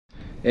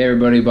Hey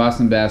everybody,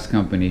 Boston Bass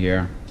Company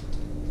here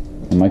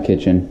in my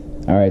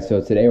kitchen. Alright,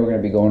 so today we're going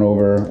to be going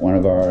over one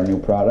of our new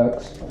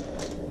products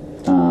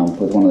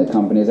with one of the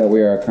companies that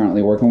we are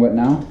currently working with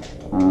now,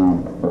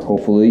 or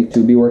hopefully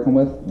to be working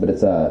with, but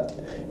it's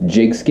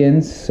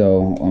JIgSkinz.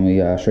 So let me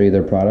show you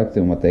their product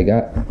and what they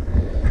got.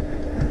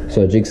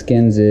 So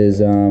JIgSkinz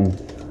is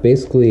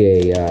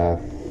basically a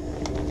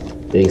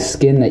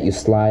skin that you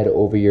slide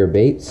over your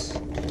baits,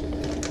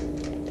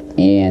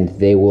 and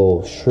they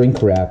will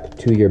shrink wrap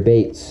to your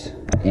baits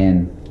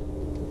in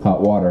hot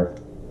water.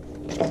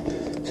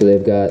 So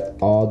they've got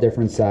all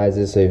different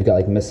sizes. So you've got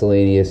like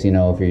miscellaneous, you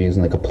know, if you're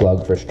using like a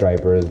plug for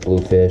stripers,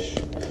 bluefish,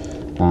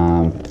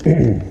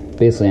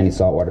 basically any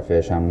saltwater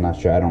fish. I'm not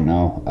sure, I don't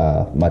know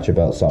much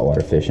about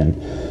saltwater fishing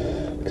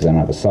because I don't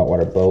have a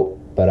saltwater boat,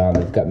 but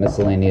they've got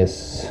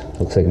miscellaneous,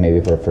 looks like maybe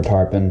for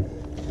tarpon.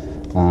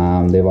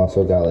 They've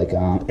also got like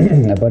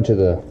a bunch of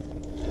the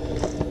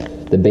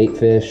bait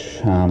fish,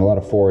 a lot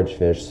of forage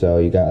fish. So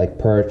you got like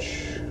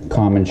perch,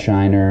 common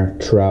shiner,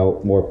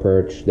 trout, more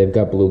perch. They've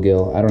got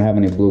bluegill. I don't have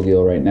any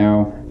bluegill right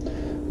now.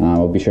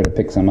 I'll be sure to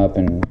pick some up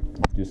and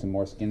do some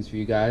more skins for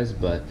you guys,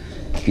 but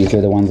these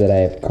are the ones that I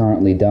have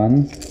currently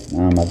done.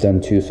 I've done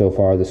 2 so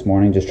far this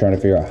morning, just trying to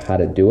figure out how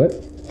to do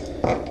it.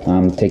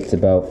 It takes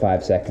about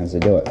 5 seconds to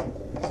do it.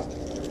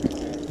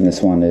 And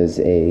this one is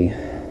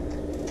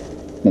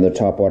another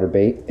topwater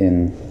bait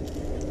in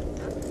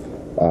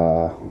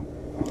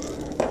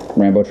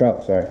rainbow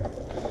trout, sorry.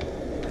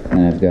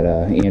 And I've got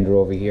Andrew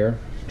over here,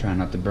 trying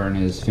not to burn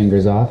his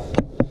fingers off.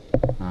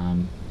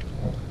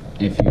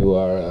 If you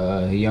are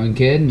a young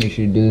kid, make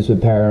sure you do this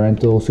with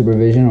parental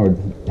supervision or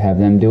have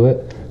them do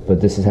it.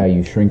 But this is how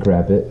you shrink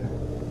wrap it.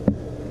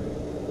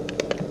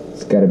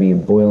 It's got to be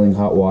boiling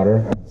hot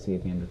water. Let's see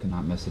if Andrew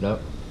cannot mess it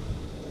up.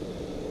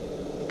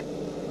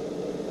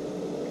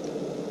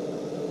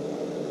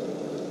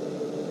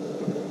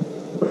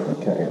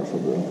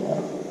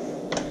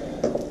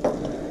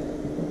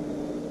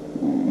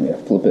 Yeah,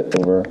 flip it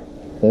over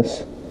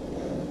this.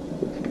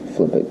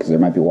 Flip it because there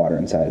might be water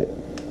inside it.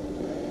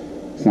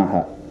 It's not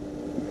hot.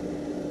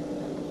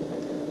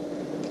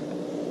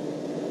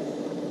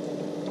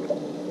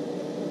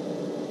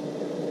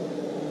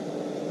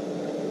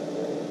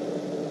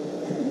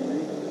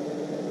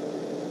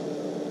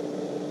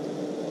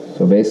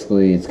 So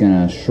basically it's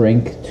gonna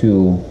shrink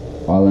to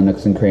all the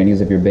nooks and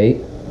crannies of your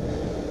bait.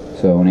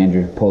 So when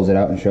Andrew pulls it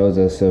out and shows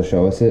us, he'll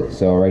show us it.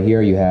 So right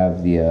here you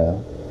have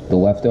the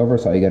leftover.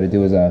 So all you got to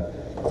do is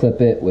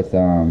clip it with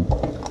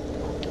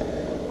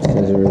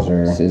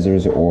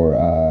scissors or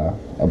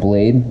a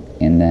blade,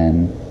 and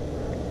then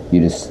you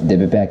just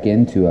dip it back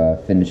in to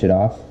finish it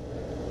off.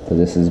 So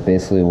this is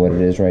basically what it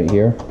is right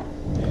here.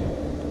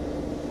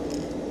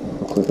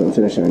 I'll clip it and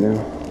finish it right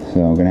now. So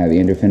I'm gonna have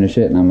Andrew finish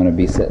it, and I'm gonna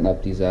be setting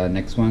up these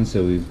next ones.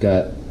 So we've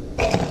got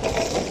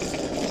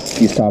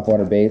these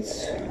topwater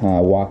baits,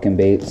 walking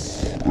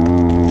baits.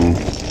 I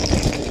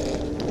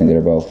think they're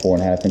about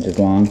 4.5 inches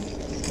long.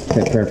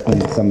 Fit perfectly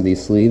into some of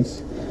these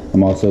sleeves.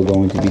 I'm also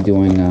going to be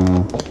doing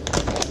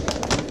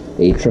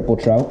a triple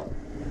trout.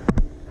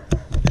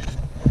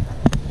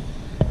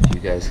 If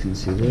you guys can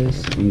see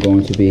this, I'm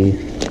going to be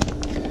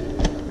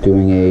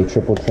doing a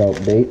triple trout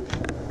bait.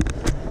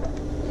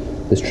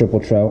 This triple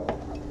trout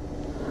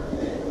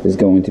is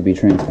going to be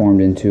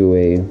transformed into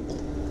a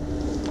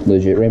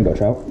legit rainbow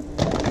trout.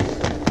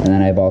 And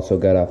then I've also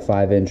got a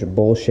 5-inch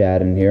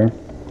bullshad in here.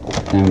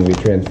 And I'm going to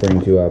be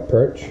transferring to a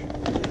perch.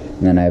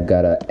 And then I've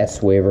got a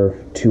S-Waver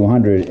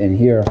 200 in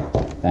here.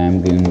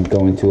 I'm going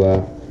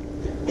to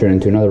turn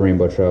into another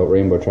rainbow trout.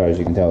 Rainbow trout, as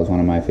you can tell, is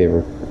one of my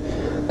favorite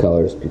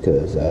colors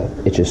because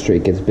it just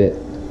straight gets bit.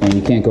 And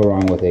you can't go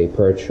wrong with a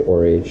perch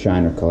or a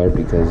shiner color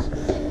because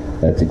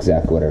that's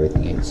exactly what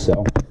everything eats.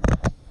 So,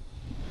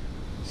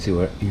 see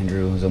what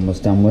Andrew is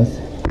almost done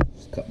with.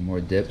 Just a couple more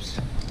dips,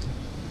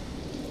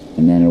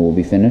 and then it will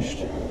be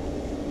finished.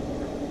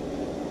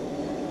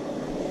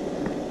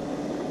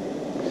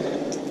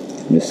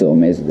 I'm just so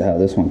amazed at how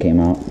this one came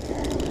out.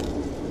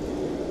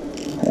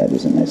 That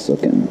is a nice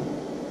looking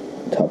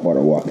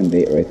topwater walking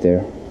bait right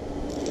there.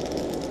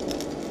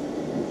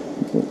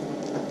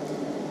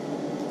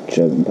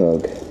 Chug and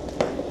pug.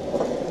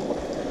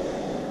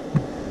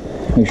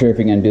 Make sure if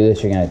you're going to do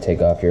this, you're going to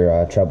take off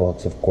your treble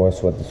hooks, of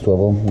course, with the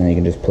swivel, and then you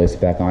can just place it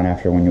back on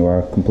after when you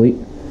are complete.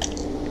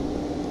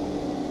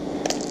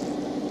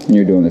 When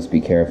you're doing this,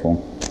 be careful.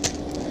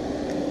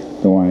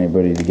 Don't want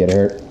anybody to get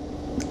hurt.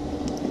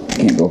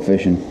 Can't go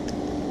fishing.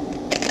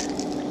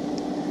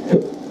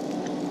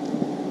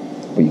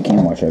 But you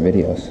can watch our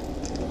videos.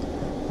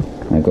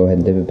 Now go ahead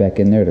and dip it back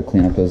in there to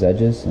clean up those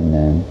edges, and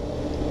then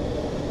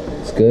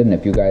it's good. And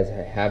if you guys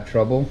have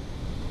trouble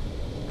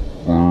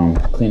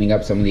cleaning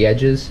up some of the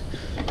edges,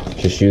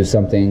 just use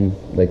something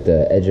like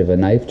the edge of a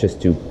knife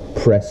just to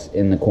press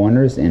in the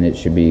corners, and it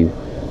should be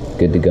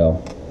good to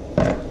go.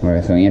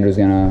 Alright, so Andrew's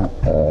gonna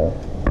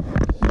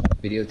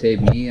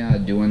videotape me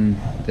doing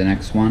the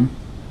next one.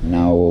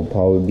 Now we'll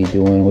probably be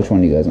doing, which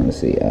one do you guys want to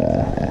see?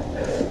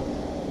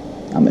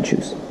 I'm gonna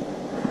choose.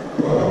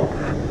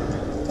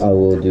 I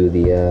will do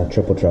the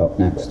triple trout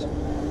next.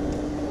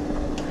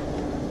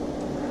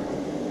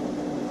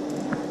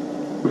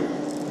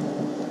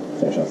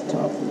 finish off the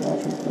top of the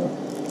washer.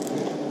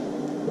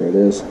 There it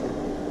is.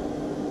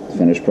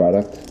 Finished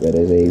product. That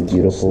is a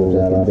beautiful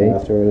Snip that off bait.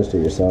 afterwards.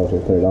 Do it yourself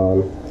and put it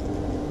on.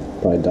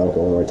 Probably dunk it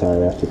one more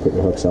time after you put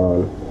your hooks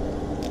on,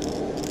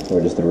 or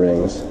just the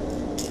rings.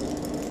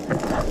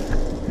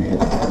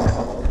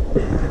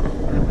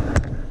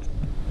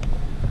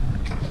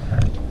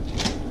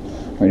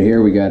 Right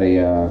here we got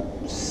a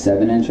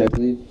 7-inch, I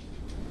believe,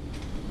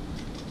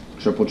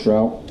 triple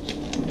trout.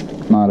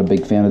 Not a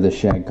big fan of the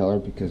shad color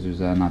because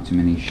there's not too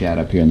many shad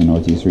up here in the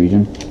northeast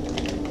region.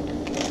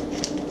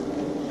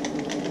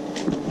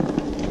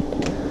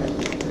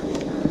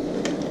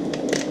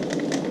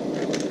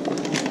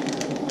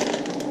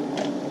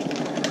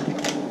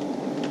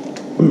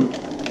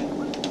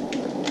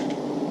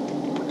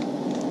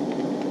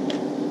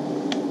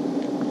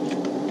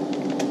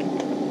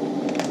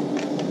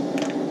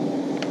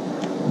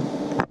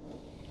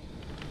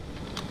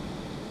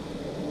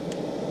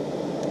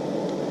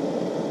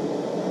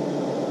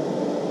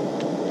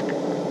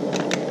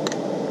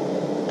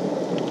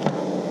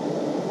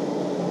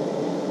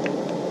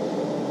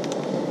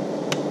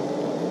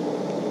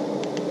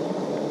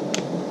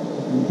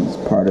 It's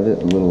part of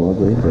it, a little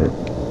ugly, but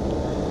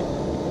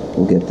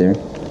we'll get there.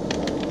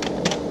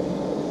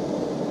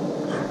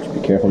 Just be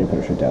careful when you put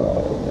your shit down on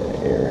the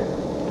air.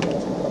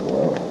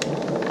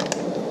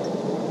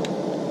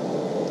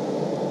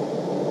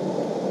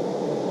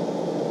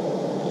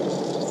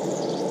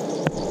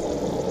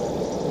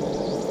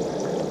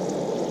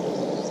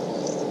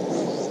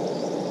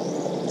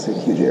 It's a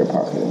huge air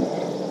pocket in it.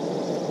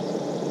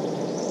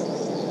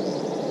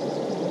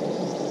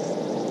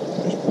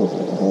 Just poke it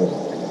in the hole.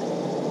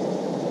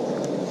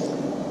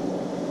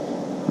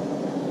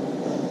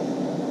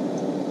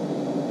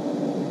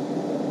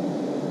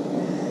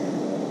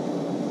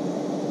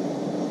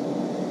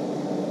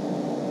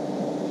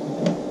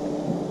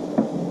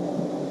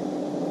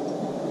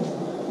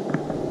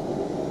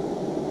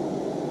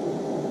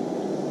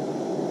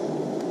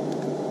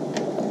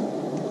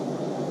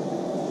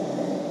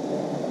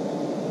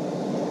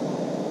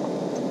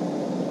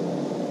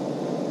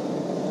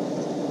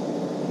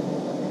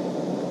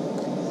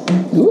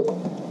 Oop.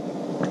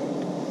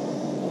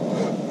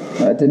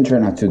 That didn't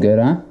turn out too good,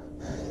 huh?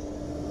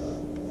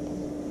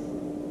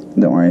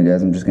 Don't worry,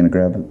 guys. I'm just gonna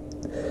grab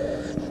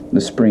the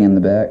spring in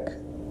the back.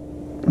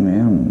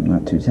 Man, I'm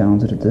not too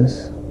talented at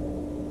this.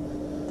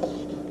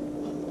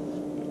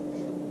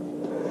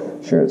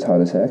 Sure, it's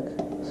hot as heck,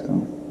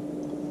 so.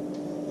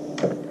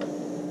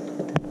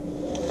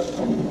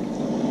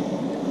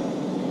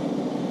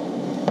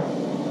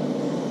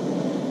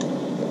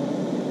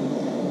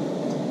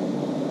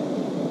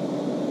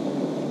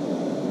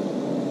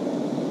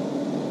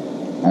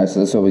 Alright,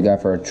 so this is what we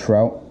got for a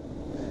trout.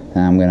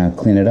 And I'm gonna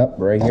clean it up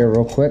right here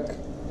real quick.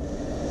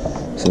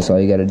 So that's all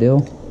you gotta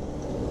do.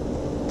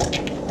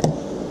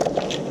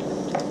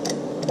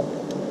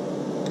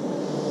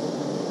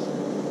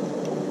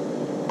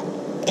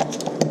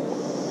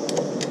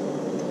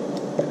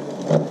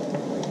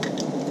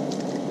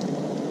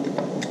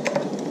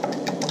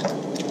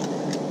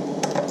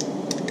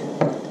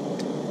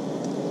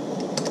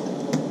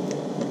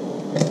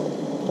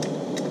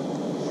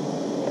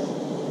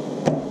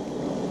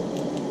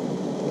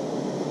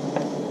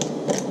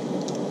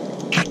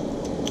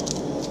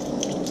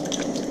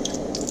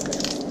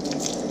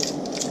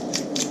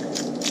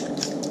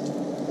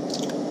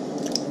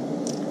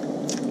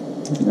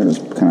 It'll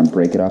just kind of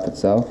break it off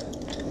itself.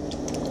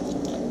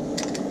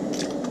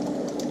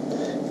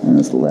 And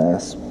this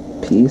last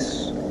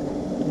piece,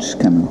 just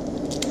kind of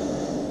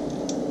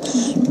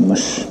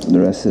smush the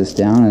rest of this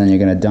down, and then you're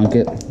going to dunk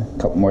it a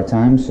couple more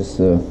times just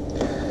to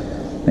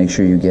make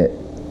sure you get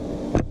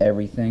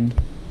everything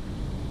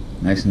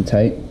nice and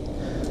tight.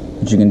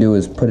 What you can do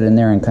is put it in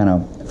there and kind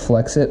of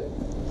flex it,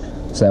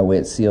 so that way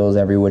it seals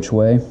every which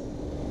way.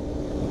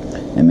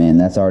 And man,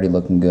 that's already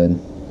looking good.